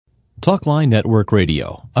Talkline Network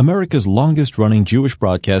Radio, America's longest-running Jewish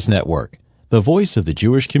broadcast network, the voice of the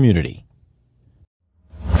Jewish community.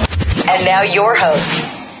 And now your host.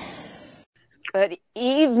 Good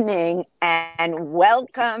evening and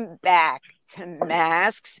welcome back to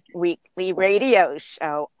Mask's weekly radio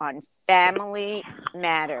show on Family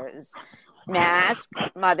Matters. Mask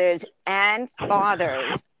mothers and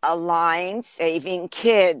fathers align saving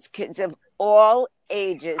kids of all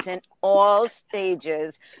ages and all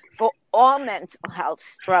stages for all mental health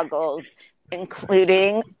struggles,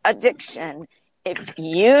 including addiction. If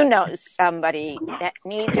you know somebody that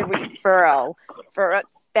needs a referral for a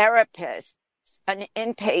therapist, an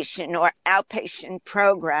inpatient or outpatient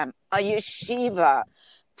program, a yeshiva,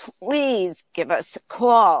 please give us a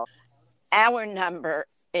call. Our number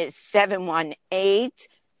is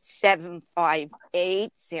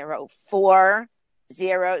 718-758-0400.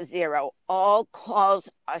 All calls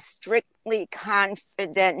are strictly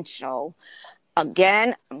confidential.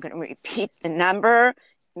 Again, I'm going to repeat the number.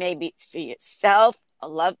 Maybe it's for yourself, a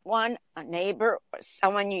loved one, a neighbor, or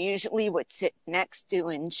someone you usually would sit next to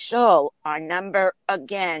in shul. Our number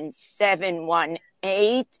again,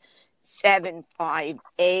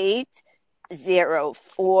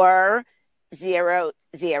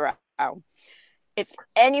 718-758-0400. If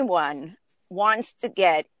anyone wants to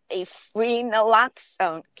get a free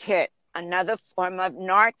naloxone kit, another form of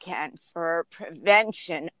Narcan for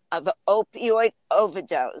prevention of opioid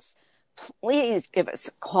overdose, please give us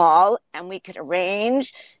a call and we could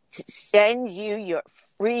arrange to send you your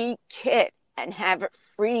free kit and have a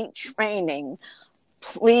free training.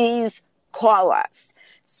 Please call us,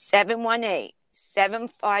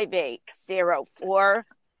 718-758-0400.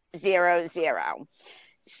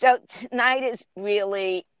 So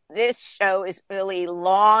this show is really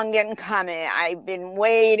long in coming. I've been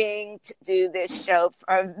waiting to do this show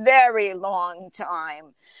for a very long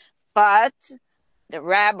time. But the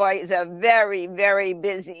rabbi is a very, very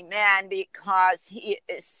busy man because he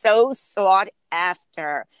is so sought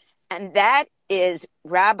after. And that is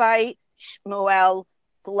Rabbi Shmuel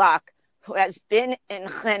Gluck, who has been in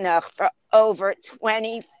Chinuch for over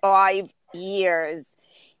 25 years.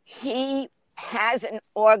 He has an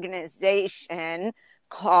organization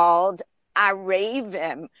called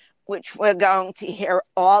Areivim, which we're going to hear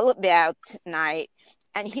all about tonight.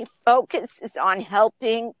 And he focuses on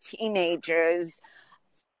helping teenagers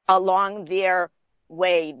along their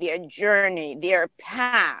way, their journey, their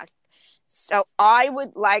path. So I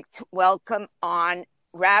would like to welcome on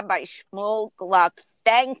Rabbi Shmuel Gluck.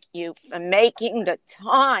 Thank you for making the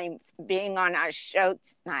time for being on our show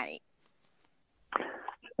tonight.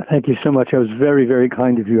 Thank you so much. That was very, very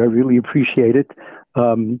kind of you. I really appreciate it.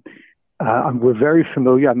 We're very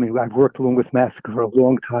familiar. I mean, I've worked along with Mask for a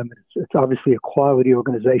long time. It's obviously a quality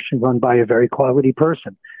organization run by a very quality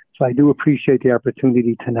person. So I do appreciate the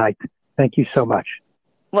opportunity tonight. Thank you so much.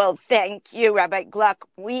 Well, thank you, Rabbi Gluck.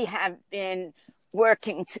 We have been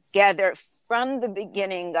working together from the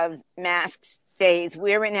beginning of Mask's days.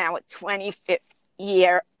 We're in our 25th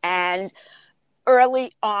year, and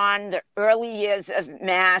early on, the early years of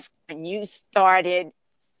Mask, when you started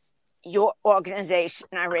your organization,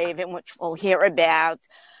 Areivim, which we'll hear about,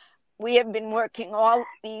 we have been working all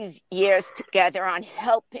these years together on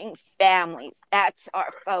helping families. That's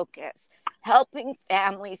our focus. Helping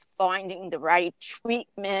families finding the right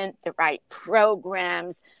treatment, the right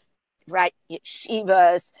programs, the right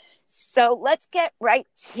yeshivas. So let's get right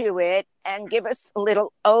to it and give us a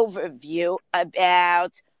little overview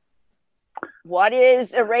about what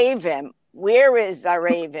is Areivim? Where is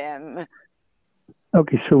Areivim?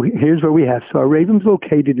 Okay, so here's what we have. So Areivim's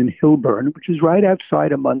located in Hilburn, which is right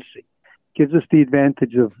outside of Muncie. Gives us the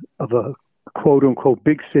advantage of a quote-unquote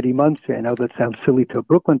big city, Muncie. I know that sounds silly to a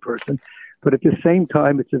Brooklyn person, but at the same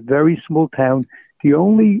time, it's a very small town. The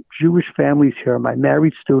only Jewish families here are my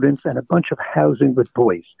married students and a bunch of housing with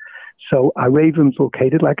boys. So Areivim's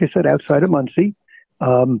located, like I said, outside of Muncie.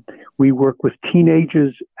 We work with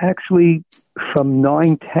teenagers, actually from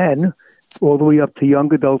 9, 10, all the way up to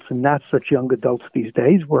young adults and not such young adults these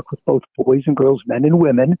days. Work with both boys and girls, men and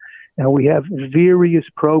women. And we have various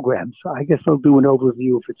programs. I guess I'll do an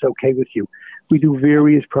overview if it's okay with you. We do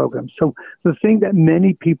various programs. So the thing that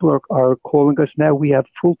many people are calling us now, we have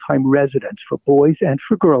full-time residents for boys and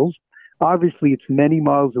for girls. Obviously, it's many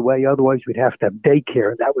miles away. Otherwise, we'd have to have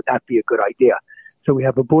daycare, and that would not be a good idea. So we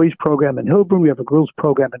have a boys program in Hilburn. We have a girls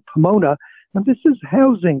program in Pomona. And this is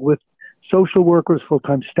housing with social workers,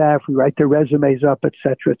 full-time staff. We write their resumes up, et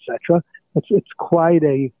cetera, et cetera. It's quite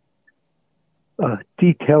a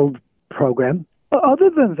detailed program. Other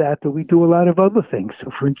than that, though, we do a lot of other things.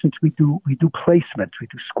 So, for instance, we do placements. We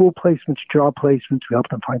do school placements, job placements. We help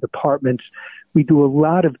them find apartments. We do a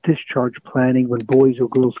lot of discharge planning when boys or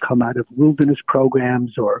girls come out of wilderness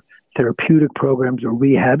programs or therapeutic programs or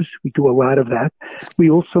rehabs. We do a lot of that. We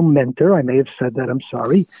also mentor. I may have said that. I'm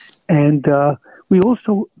sorry. And we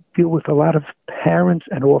also deal with a lot of parents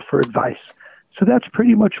and offer advice. So that's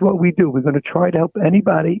pretty much what we do. We're going to try to help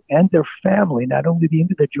anybody and their family, not only the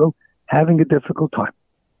individual, having a difficult time.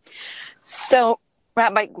 So,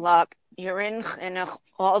 Rabbi Gluck, you're in chinuch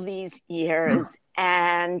all these years,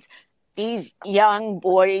 and these young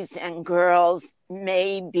boys and girls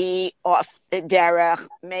may be off the derech,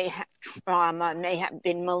 may have trauma, may have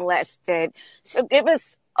been molested. So give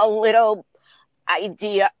us a little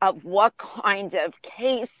idea of what kind of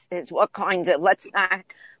cases, let's not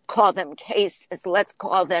call them cases, let's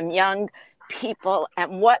call them young people,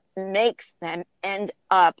 and what makes them end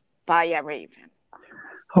up by Areivim.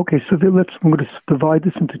 Okay, so then I'm going to divide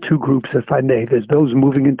this into two groups, if I may. There's those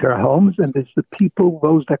moving into our homes, and there's the people,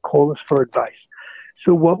 those that call us for advice.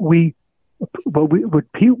 So what we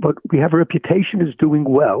have a reputation as doing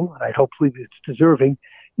well, and hopefully it's deserving,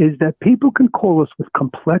 is that people can call us with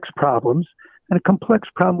complex problems, and a complex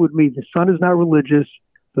problem would mean the son is not religious,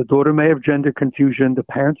 the daughter may have gender confusion, the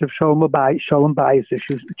parents have shalom bias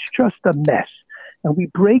issues. It's just a mess. And we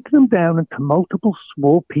break them down into multiple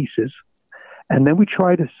small pieces, and then we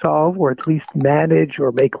try to solve or at least manage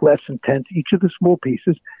or make less intense each of the small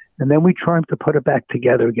pieces, and then we try to put it back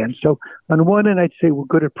together again. So on one end, I'd say we're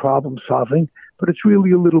good at problem solving, but it's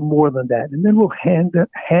really a little more than that. And then we'll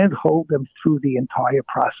handhold them through the entire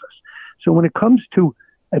process. So when it comes to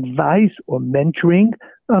advice or mentoring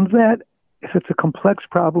on that, if it's a complex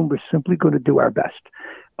problem, we're simply going to do our best.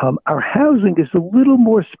 Our housing is a little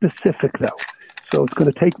more specific, though. So it's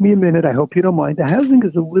going to take me a minute. I hope you don't mind. The housing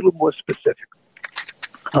is a little more specific.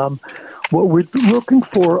 What we're looking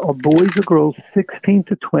for are boys or girls 16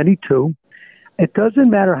 to 22. It doesn't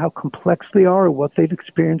matter how complex they are or what they've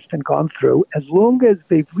experienced and gone through, as long as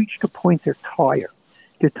they've reached a point they're tired.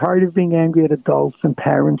 They're tired of being angry at adults and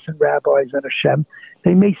parents and rabbis and Hashem.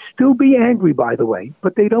 They may still be angry, by the way,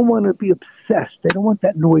 but they don't want to be obsessed. They don't want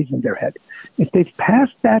that noise in their head. If they've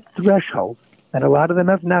passed that threshold, and a lot of them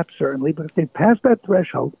have not, certainly, but if they've passed that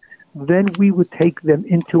threshold, then we would take them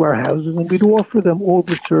into our houses and we'd offer them all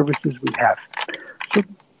the services we have. So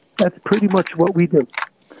that's pretty much what we do.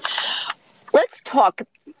 Let's talk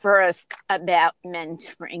first about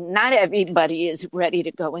mentoring. Not everybody is ready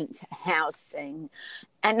to go into housing,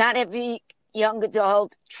 and not every young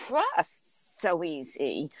adult trusts so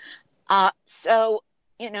easy. So,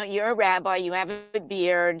 you're a rabbi, you have a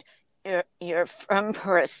beard, you're from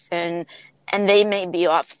person, and they may be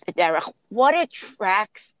off the derech. What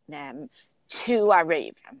attracts them to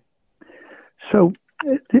Areivim? So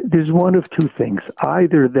there's one of two things.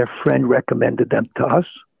 Either their friend recommended them to us,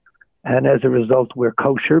 and as a result, we're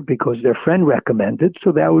kosher because their friend recommended.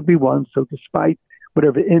 So that would be one. So despite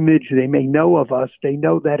whatever image they may know of us, they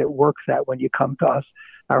know that it works out when you come to us.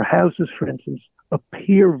 Our houses, for instance,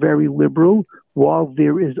 appear very liberal while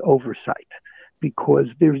there is oversight because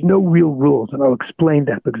there's no real rules. And I'll explain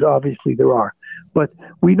that because obviously there are. But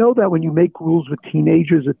we know that when you make rules with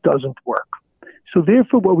teenagers, it doesn't work. So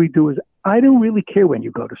therefore, what we do is I don't really care when you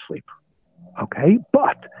go to sleep. Okay?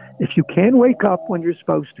 But if you can't wake up when you're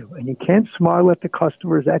supposed to and you can't smile at the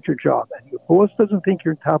customers at your job and your boss doesn't think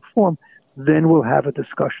you're in top form, then we'll have a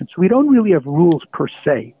discussion. So we don't really have rules per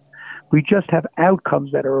se. We just have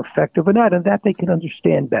outcomes that are effective or not, and that they can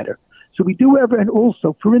understand better. So we do and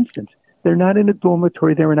also, for instance, they're not in a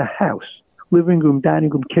dormitory, they're in a house, living room, dining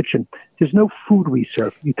room, kitchen. There's no food we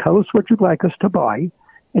serve. You tell us what you'd like us to buy,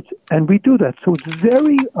 and we do that. So it's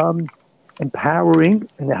very empowering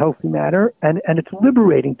in a healthy manner, and it's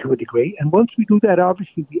liberating to a degree. And once we do that,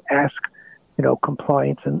 obviously we ask,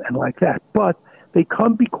 compliance and like that. But they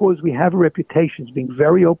come because we have a reputation as being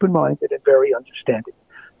very open-minded and very understanding.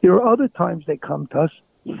 There are other times they come to us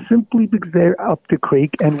simply because they're up the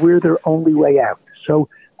creek and we're their only way out. So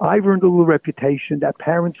I've earned a little reputation that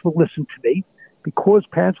parents will listen to me. Because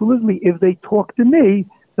parents will listen to me, if they talk to me,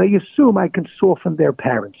 they assume I can soften their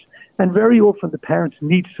parents. And very often the parents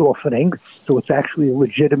need softening, so it's actually a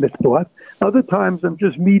legitimate thought. Other times I'm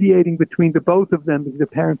just mediating between the both of them because the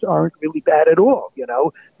parents aren't really bad at all, and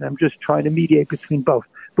I'm just trying to mediate between both.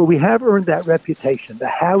 But we have earned that reputation. The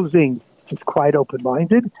housing is quite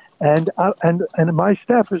open-minded, and my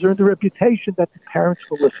staff has earned the reputation that the parents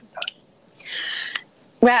will listen to us.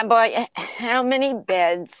 Rabbi, how many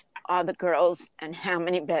beds are the girls and how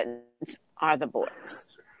many beds are the boys?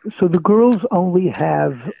 So the girls only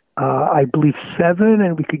have, I believe, 7,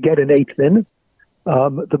 and we could get an 8th in.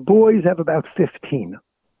 The boys have about 15.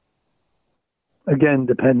 Again,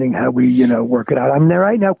 depending how we, work it out. I'm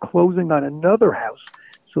right now closing on another house,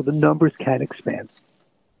 so the numbers can expand.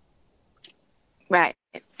 Right.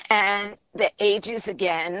 And the ages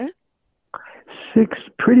again?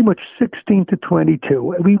 Pretty much 16 to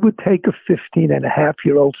 22. We would take a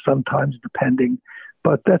 15-and-a-half-year-old sometimes, depending,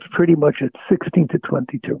 but that's pretty much at 16 to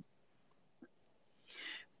 22.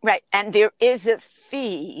 Right. And there is a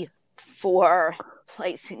fee for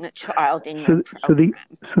placing a child in your program.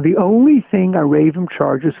 So the only thing Areivim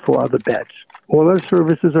charges for are the beds. All our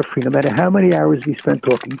services are free, no matter how many hours we spend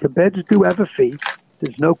talking. The beds do have a fee.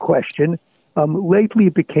 There's no question. Lately,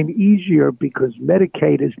 it became easier because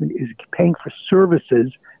Medicaid is paying for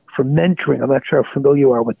services for mentoring. I'm not sure how familiar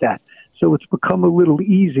you are with that. So it's become a little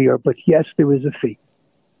easier, but yes, there is a fee.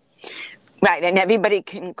 Right, and everybody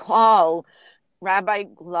can call Rabbi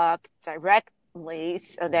Gluck directly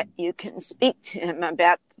so that you can speak to him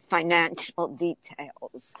about financial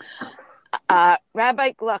details.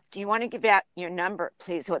 Rabbi Gluck, do you want to give out your number,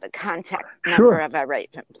 please, or the contact number of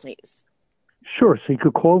Areivim, please? Sure. So you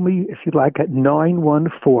could call me, if you'd like, at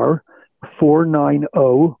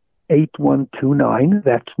 914-490-8129.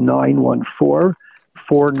 That's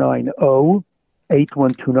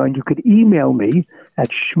 914-490-8129. You could email me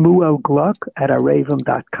at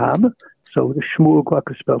shmuelgluck@areivim.com. So the Shmuel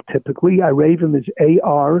Gluck is spelled typically. Areivim is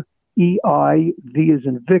A-R-E-I, V as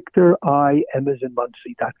in Victor, I-M as in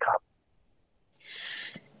Muncie.com.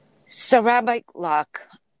 So Rabbi Gluck,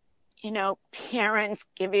 parents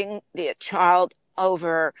giving their child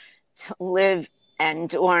over to live and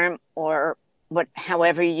dorm or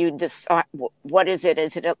however you decide, what is it?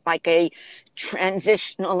 Is it like a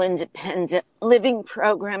transitional independent living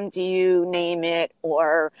program? Do you name it,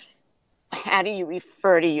 or how do you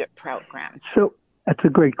refer to your program? So that's a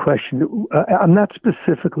great question. I'm not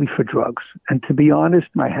specifically for drugs. And to be honest,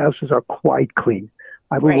 my houses are quite clean.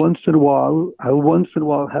 I will once in a while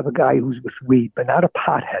have a guy who's with weed, but not a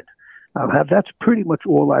pothead. That's pretty much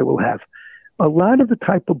all I will have. A lot of the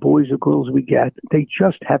type of boys or girls we get, they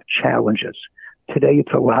just have challenges. Today,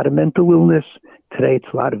 it's a lot of mental illness. Today,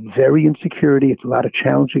 it's a lot of very insecurity. It's a lot of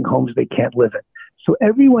challenging homes they can't live in. So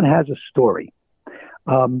everyone has a story.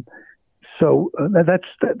 So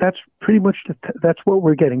that's pretty much that's what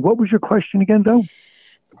we're getting. What was your question again, though?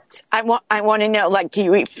 I want to know, do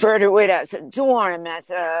you refer to it as a dorm, as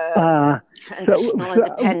a transitional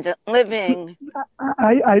independent living?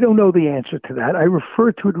 I don't know the answer to that. I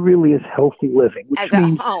refer to it really as healthy living, which as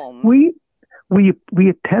means a home. We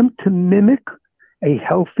attempt to mimic a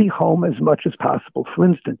healthy home as much as possible. For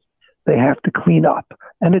instance, they have to clean up,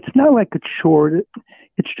 and it's not like a chore.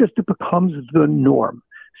 It's just it becomes the norm.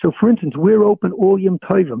 So, for instance, we're open all Yom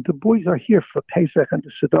Tovim. The boys are here for Pesach and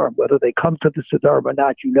the Siddur. Whether they come to the Siddur or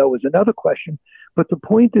not, is another question. But the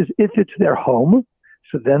point is, if it's their home,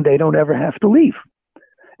 so then they don't ever have to leave.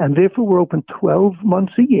 And therefore, we're open 12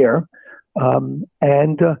 months a year,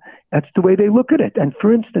 and that's the way they look at it. And,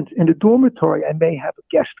 for instance, in a dormitory, I may have a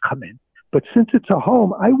guest come in. But since it's a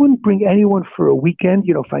home, I wouldn't bring anyone for a weekend.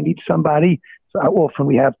 If I need somebody, so often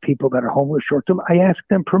we have people that are homeless short-term, I ask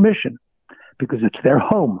them permission, because it's their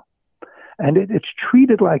home. And it's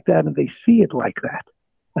treated like that, and they see it like that.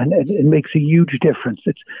 And it makes a huge difference.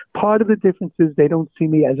 It's part of the difference is they don't see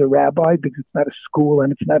me as a rabbi because it's not a school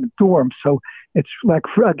and it's not a dorm. So it's like,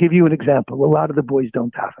 I'll give you an example. A lot of the boys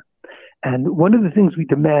don't have it. And one of the things we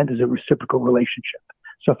demand is a reciprocal relationship.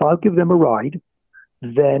 So if I'll give them a ride,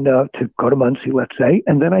 then to go to Muncie, let's say,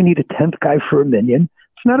 and then I need a 10th guy for a minyan,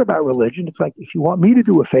 it's not about religion. It's like, if you want me to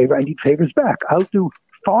do a favor, I need favors back. I'll do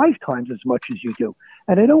 5 times as much as you do.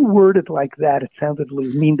 And I don't word it like that. It sounded a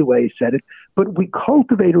little mean the way I said it. But we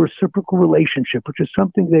cultivate a reciprocal relationship, which is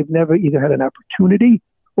something they've never either had an opportunity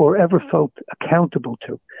or ever felt accountable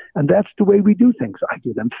to. And that's the way we do things. I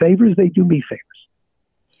do them favors. They do me favors.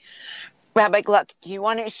 Rabbi Gluck, do you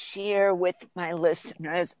want to share with my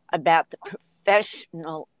listeners about the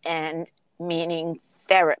professional end, meaning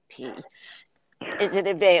therapy? Is it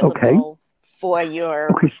available for your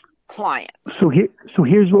clients? So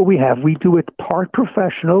here's what we have. We do it part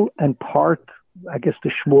professional and part, I guess, the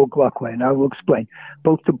Shmuel Gluck way. And I will explain.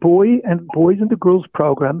 Both the boys and the girls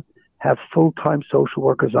program have full-time social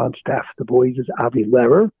workers on staff. The boys is Avi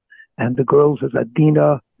Lehrer, and the girls is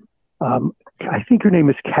Adina. I think her name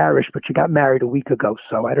is Karish, but she got married a week ago,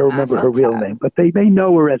 so I don't remember her real name. But they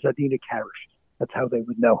know her as Adina Karish. That's how they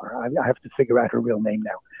would know her. I have to figure out her real name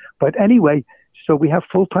now. But anyway, so we have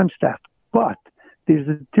full-time staff. But there's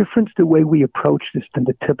a difference the way we approach this than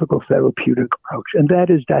the typical therapeutic approach. And that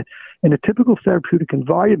is that in a typical therapeutic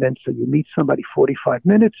environment, so you meet somebody 45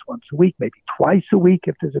 minutes, once a week, maybe twice a week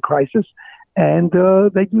if there's a crisis, and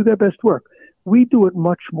they do their best work. We do it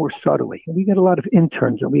much more subtly. We get a lot of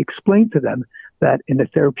interns, and we explain to them that in a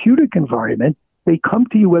therapeutic environment, they come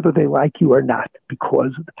to you whether they like you or not,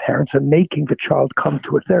 because the parents are making the child come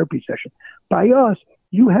to a therapy session. By us,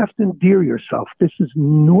 you have to endear yourself. This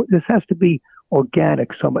has to be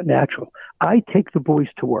organic, somewhat natural. I take the boys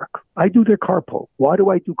to work. I do their carpool. Why do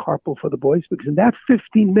I do carpool for the boys? Because in that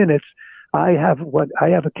 15 minutes, I have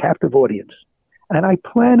a captive audience, and I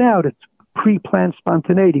plan out. It's pre-planned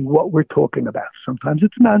spontaneity, what we're talking about. Sometimes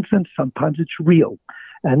it's nonsense, sometimes it's real.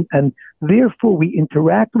 And therefore we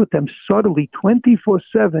interact with them subtly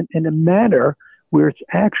 24/7 in a manner where it's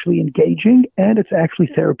actually engaging and it's actually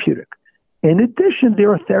therapeutic. In addition,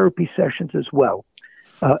 there are therapy sessions as well.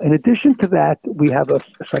 In addition to that, we have a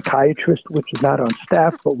psychiatrist, which is not on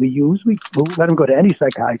staff, but we'll let him go to any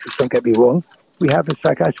psychiatrist, don't get me wrong. We have a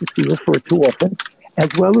psychiatrist we refer to often, as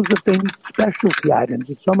well as if they need specialty items.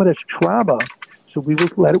 If someone has trauma, so we'll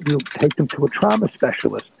take them to a trauma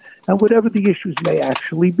specialist. And whatever the issues may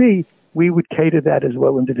actually be, we would cater that as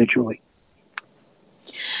well individually.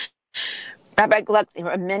 Rabbi Gluck,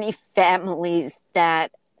 there are many families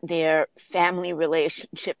that their family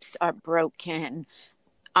relationships are broken.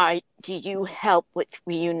 Do you help with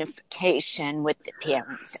reunification with the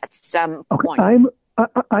parents at some point?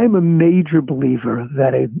 I'm a major believer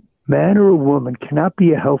that a man or a woman cannot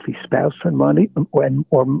be a healthy spouse and money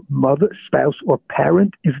or mother, spouse, or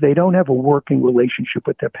parent if they don't have a working relationship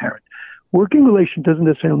with their parent. Working relation doesn't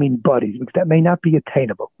necessarily mean buddies, because that may not be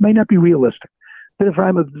attainable, may not be realistic. Therefore,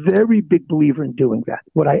 I'm a very big believer in doing that.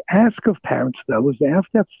 What I ask of parents, though, is they have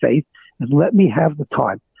to have faith and let me have the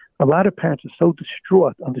time. A lot of parents are so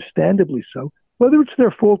distraught, understandably so, whether it's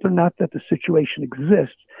their fault or not that the situation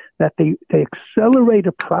exists, that they accelerate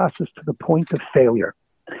a process to the point of failure.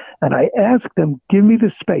 And I ask them, give me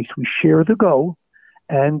the space. We share the goal.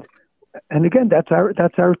 And again, that's our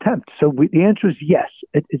attempt. So the answer is yes.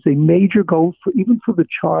 It is a major goal even for the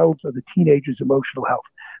child's or the teenager's emotional health.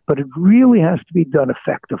 But it really has to be done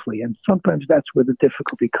effectively. And sometimes that's where the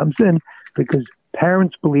difficulty comes in, because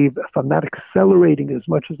parents believe if I'm not accelerating as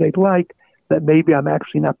much as they'd like, that maybe I'm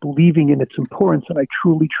actually not believing in its importance, and I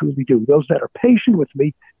truly, truly do. Those that are patient with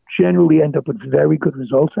me generally end up with very good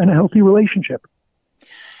results and a healthy relationship.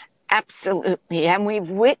 Absolutely. And we've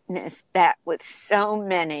witnessed that with so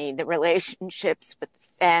many. The relationships with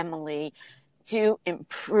family do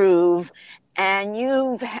improve. And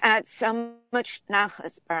you've had so much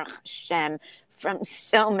nachas, Baruch Hashem, from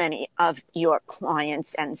so many of your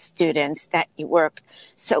clients and students that you work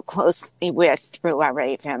so closely with through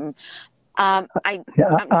Areivim. I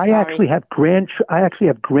actually have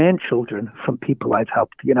grandchildren from people I've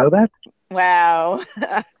helped. You know that? Wow.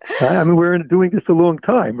 I mean, we're doing this a long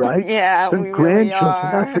time, right? Yeah, we really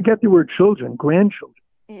are. I forget the word children, grandchildren.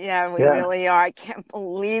 Yeah, we really are. I can't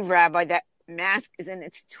believe, Rabbi, that Mask is in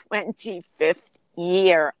its 25th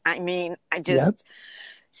year. I mean,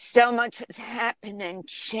 so much has happened and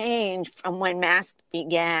changed from when Mask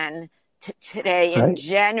began to today in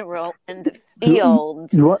general in the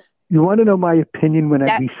field. You want to know my opinion when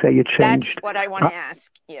we say it changed? That's what I want to ask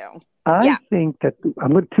you. I think that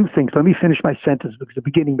I'm going to two things. Let me finish my sentence because the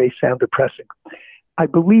beginning may sound depressing. I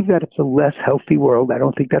believe that it's a less healthy world. I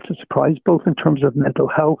don't think that's a surprise, both in terms of mental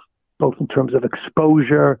health, both in terms of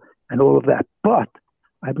exposure and all of that. But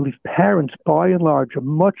I believe parents, by and large, are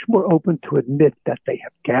much more open to admit that they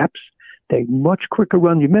have gaps. They much quicker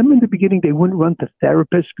run. You remember in the beginning, they wouldn't run to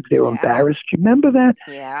therapists because they were embarrassed. You remember that?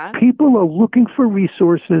 Yeah. People are looking for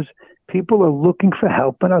resources. People are looking for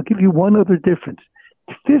help. And I'll give you one other difference.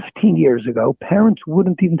 15 years ago, parents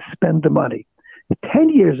wouldn't even spend the money. 10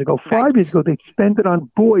 years ago, 5 years ago, they'd spend it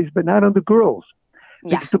on boys, but not on the girls.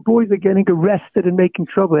 Because the boys are getting arrested and making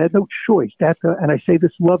trouble. They had no choice. And I say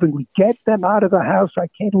this lovingly, get them out of the house. I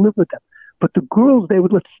can't live with them. But the girls, they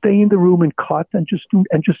would stay in the room and cut and just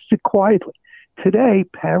sit quietly. Today,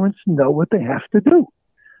 parents know what they have to do.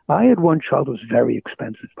 I had one child who was very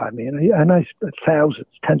expensive by me, and I spent thousands,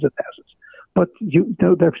 tens of thousands. But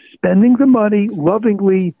they're spending the money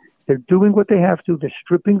lovingly. They're doing what they have to. They're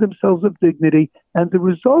stripping themselves of dignity. And the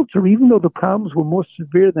results are, even though the problems were more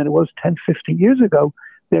severe than it was 10, 15 years ago,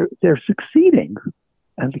 they're succeeding.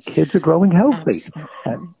 And the kids are growing healthy.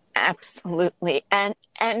 Absolutely. And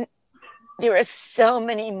there are so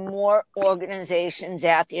many more organizations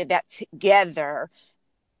out there that together,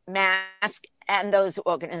 Mask and those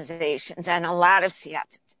organizations, and a lot of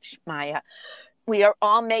Siyata Shmaya, we are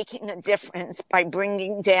all making a difference by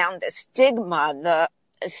bringing down the stigma. The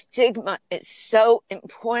stigma is so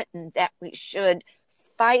important that we should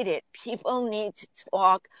fight it. People need to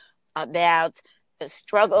talk about the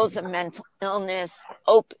struggles of mental illness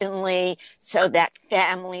openly so that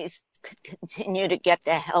families could continue to get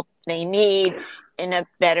the help they need in a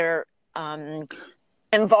better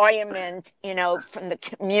environment, from the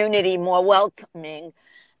community, more welcoming,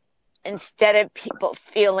 instead of people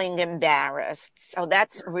feeling embarrassed. So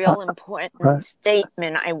that's a real important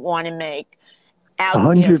statement I want to make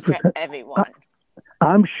out there for 100%. everyone.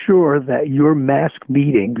 I'm sure that your mask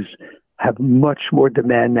meetings have much more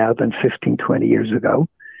demand now than 15, 20 years ago.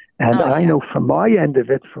 And I know from my end of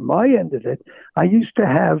it, I used to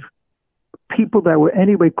have people that were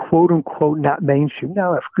anyway, quote unquote, not mainstream.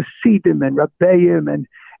 Now, Chassidim and Rabbeim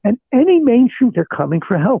and any mainstream, they're coming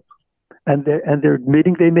for help. And they're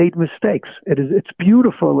admitting they made mistakes. It's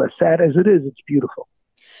beautiful, as sad as it is, it's beautiful.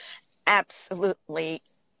 Absolutely.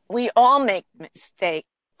 We all make mistakes.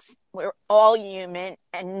 We're all human,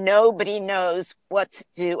 and nobody knows what to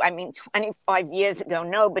do. 25 years ago,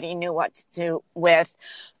 nobody knew what to do with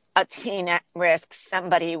a teen at risk,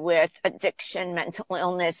 somebody with addiction, mental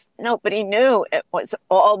illness. Nobody knew. It was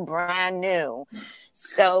all brand new.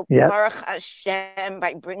 So, Baruch Hashem,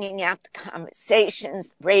 by bringing out the conversations,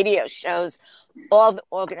 radio shows, all the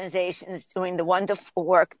organizations doing the wonderful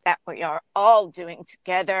work that we are all doing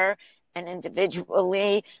together and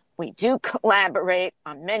individually. We do collaborate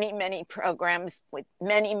on many, many programs with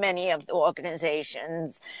many, many of the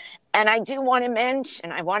organizations. And I do want to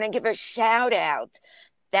mention, I want to give a shout out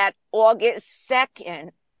that August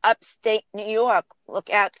 2nd, upstate New York, look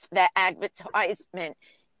out for the advertisement,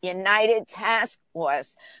 United Task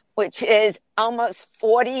Force, which is almost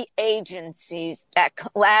 40 agencies that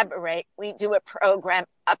collaborate. We do a program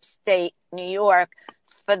upstate New York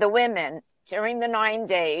for the women during the 9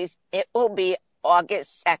 days. It will be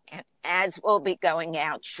August 2nd, as will be going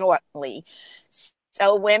out shortly.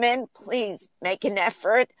 So women, please make an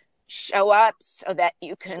effort, show up so that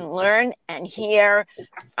you can learn and hear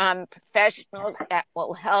from professionals that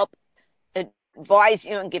will help advise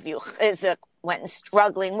you and give you chizuk when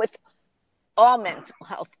struggling with all mental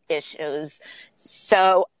health issues.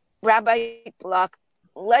 So, Rabbi Gluck,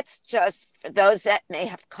 let's just, for those that may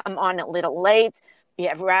have come on a little late, we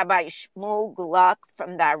have Rabbi Shmuel Gluck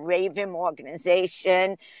from the Areivim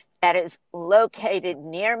organization that is located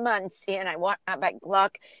near Monsey. And I want Rabbi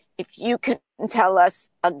Gluck, if you can tell us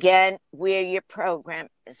again where your program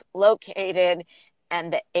is located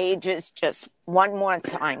and the ages just one more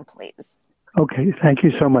time, please. Okay, thank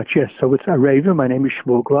you so much. Yes, so it's Areivim. My name is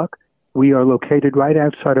Shmuel Gluck. We are located right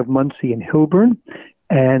outside of Monsey in Hilburn.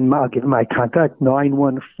 And I'll give my contact,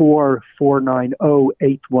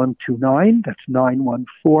 914-490-8129. That's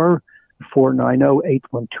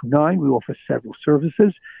 914-490-8129. We offer several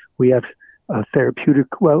services. We have therapeutic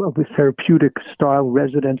style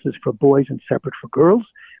residences for boys and separate for girls.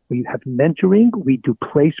 We have mentoring. We do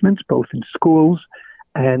placements both in schools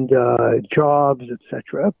and jobs,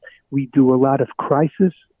 etc. We do a lot of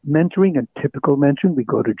crisis mentoring and typical mentoring. We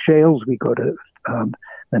go to jails. We go to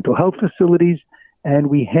mental health facilities.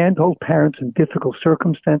 And we handhold parents in difficult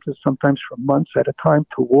circumstances, sometimes for months at a time,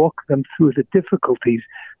 to walk them through the difficulties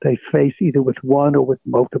they face either with one or with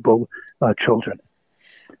multiple children.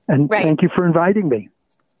 And Thank you for inviting me.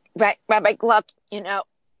 Right. Rabbi Gluck,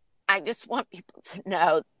 I just want people to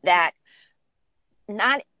know that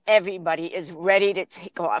not everybody is ready to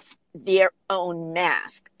take off their own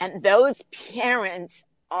mask. And those parents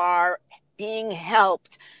are being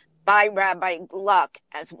helped by Rabbi Gluck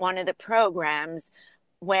as one of the programs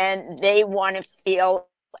when they want to feel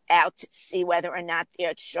out to see whether or not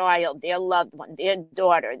their child, their loved one, their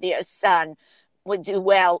daughter, their son would do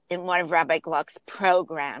well in one of Rabbi Gluck's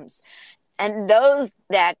programs. And those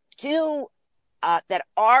that that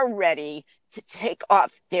are ready to take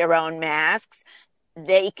off their own masks,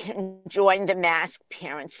 they can join the Mask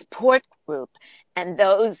Parent Support Group. And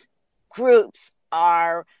those groups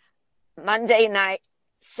are Monday night,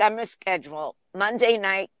 summer schedule. Monday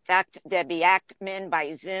night, Dr. Debbie Ackman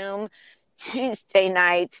by Zoom. Tuesday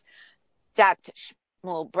night, Dr.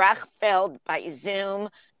 Shmuel Brachfeld by Zoom.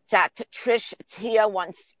 Dr. Trish Tia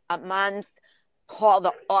once a month. Call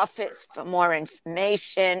the office for more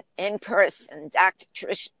information. In person, Dr.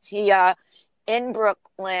 Trish Tia in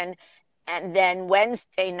Brooklyn. And then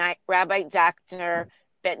Wednesday night, Rabbi Dr.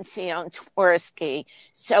 Ben-Zion Twersky.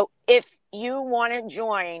 So if you want to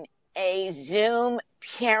join a Zoom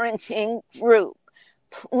parenting group,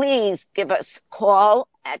 please give us a call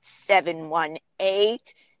at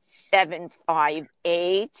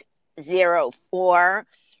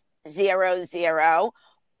 718-758-0400.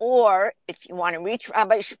 Or if you want to reach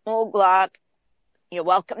Rabbi Shmuel Gluck, you're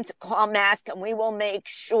welcome to call Mask, and we will make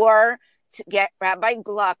sure to get Rabbi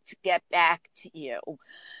Gluck to get back to you.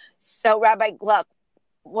 So, Rabbi Gluck,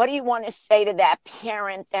 what do you want to say to that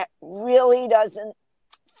parent that really doesn't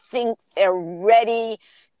think they're ready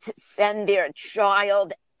to send their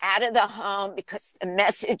child out of the home because the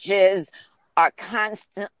messages are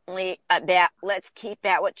constantly about let's keep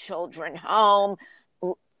our children home,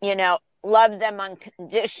 love them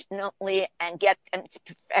unconditionally and get them to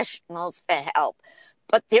professionals for help.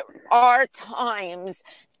 But there are times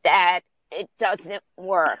that it doesn't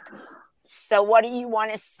work. So what do you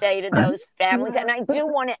want to say to those families? And I do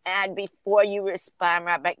want to add before you respond,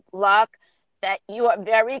 Rabbi Gluck, that you are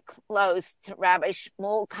very close to Rabbi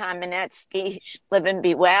Shmuel Kamenetsky, live and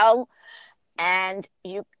be well, and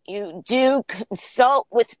you do consult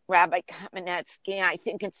with Rabbi Kamenetsky. I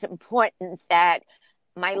think it's important that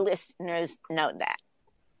my listeners know that.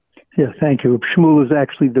 Yeah, thank you. Shmuel is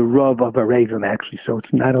actually the Rav of Areivim, actually, so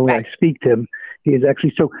it's not only right. I speak to him, he is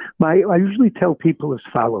actually, so I usually tell people as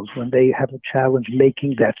follows when they have a challenge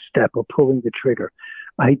making that step or pulling the trigger.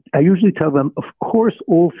 I usually tell them, of course,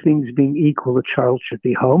 all things being equal, a child should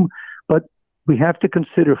be home, but we have to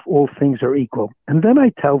consider if all things are equal. And then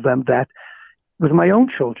I tell them that with my own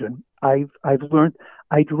children, I've learned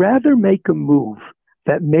I'd rather make a move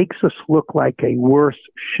that makes us look like a worse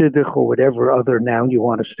shidduch or whatever other noun you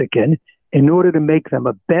want to stick in order to make them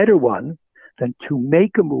a better one than to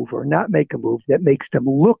make a move or not make a move that makes them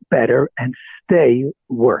look better and stay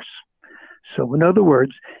worse. So in other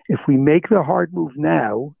words, if we make the hard move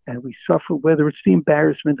now and we suffer, whether it's the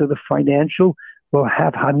embarrassment or the financial, we'll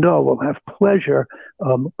have hana, we'll have pleasure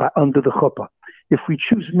under the chuppah. If we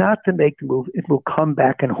choose not to make the move, it will come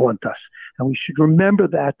back and haunt us. And we should remember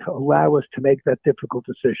that to allow us to make that difficult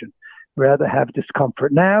decision. Rather have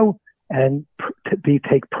discomfort now and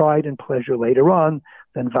take pride and pleasure later on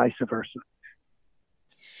than vice versa.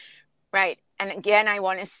 Right. And again, I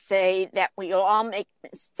want to say that we all make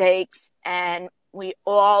mistakes and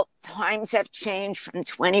times have changed from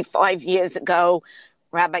 25 years ago.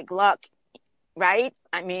 Rabbi Gluck, right?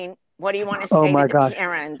 I mean, what do you want to say to the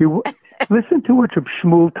parents? Listen to what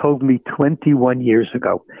Shmuel told me 21 years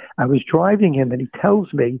ago. I was driving him and he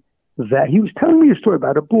tells me that he was telling me a story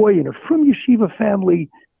about a boy in a Frum Yeshiva family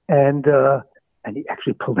and he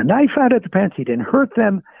actually pulled a knife out of the pants. He didn't hurt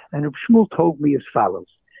them. And Shmuel told me as follows.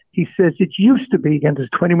 He says, it used to be, again, this is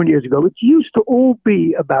 21 years ago, it used to all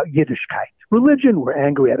be about Yiddishkeit. Religion, we're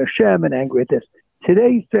angry at Hashem and angry at this.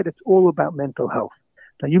 Today, he said, it's all about mental health.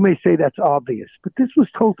 Now, you may say that's obvious, but this was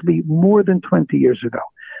told to me more than 20 years ago.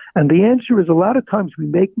 And the answer is a lot of times we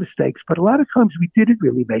make mistakes, but a lot of times we didn't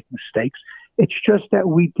really make mistakes. It's just that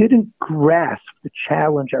we didn't grasp the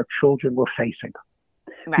challenge our children were facing.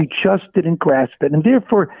 Right. We just didn't grasp it. And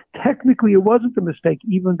therefore, technically, it wasn't a mistake,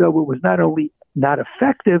 even though it was not only not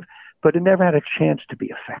effective, but it never had a chance to be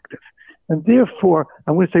effective. And therefore,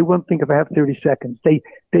 I'm going to say one thing if I have 30 seconds. They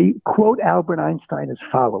quote Albert Einstein as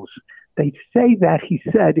follows. They say that he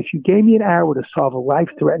said, if you gave me an hour to solve a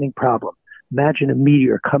life-threatening problem, imagine a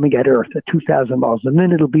meteor coming at Earth at 2,000 miles, and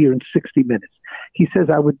then it'll be here in 60 minutes. He says,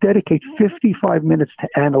 I would dedicate 55 minutes to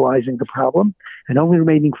analyzing the problem and only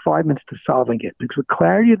remaining 5 minutes to solving it. Because with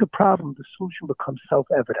clarity of the problem, the solution becomes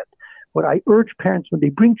self-evident. What I urge parents when they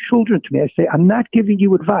bring children to me, I say, I'm not giving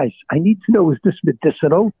you advice. I need to know, is this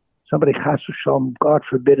medicinal? Somebody, chas v'shalom, God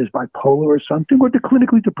forbid, is bipolar or something, or they're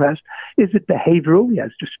clinically depressed. Is it behavioral? He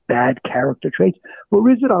has just bad character traits. Or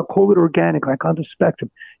is it, I'll call it organic, like on the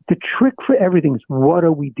spectrum. The trick for everything is, what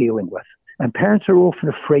are we dealing with? And parents are often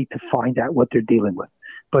afraid to find out what they're dealing with.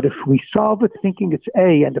 But if we solve it thinking it's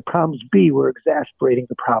A and the problem's B, we're exasperating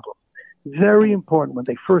the problem. Very important when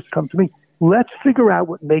they first come to me. Let's figure out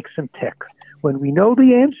what makes them tick. When we know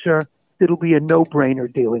the answer, it'll be a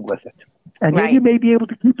no-brainer dealing with it. And then you may be able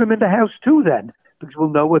to keep them in the house too then, because we'll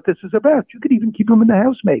know what this is about. You could even keep them in the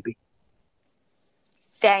house maybe.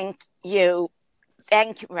 Thank you.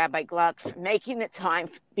 Thank you, Rabbi Gluck, for making the time,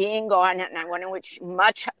 for being on, and I want to wish you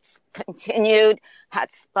much continued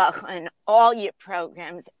hatzlacha in all your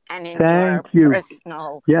programs and in your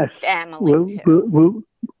personal family too.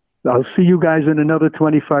 I'll see you guys in another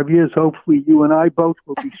 25 years. Hopefully you and I both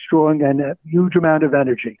will be strong and a huge amount of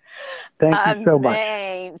energy. Thank you so much.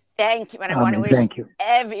 Thank you. And I want to wish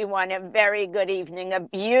everyone a very good evening, a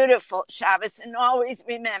beautiful Shabbos. And always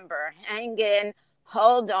remember, hang in,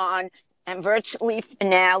 hold on, and virtually for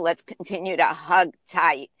now, let's continue to hug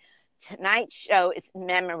tight. Tonight's show is in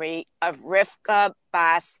memory of Rivka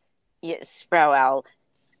Bas Yisroel.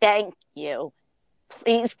 Thank you.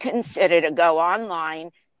 Please consider to go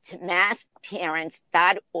online to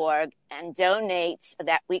maskparents.org and donate so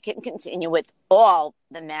that we can continue with all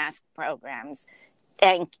the mask programs.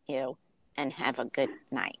 Thank you and have a good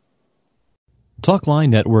night. Talkline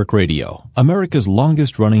Network Radio, America's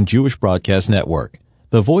longest-running Jewish broadcast network,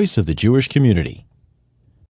 the voice of the Jewish community.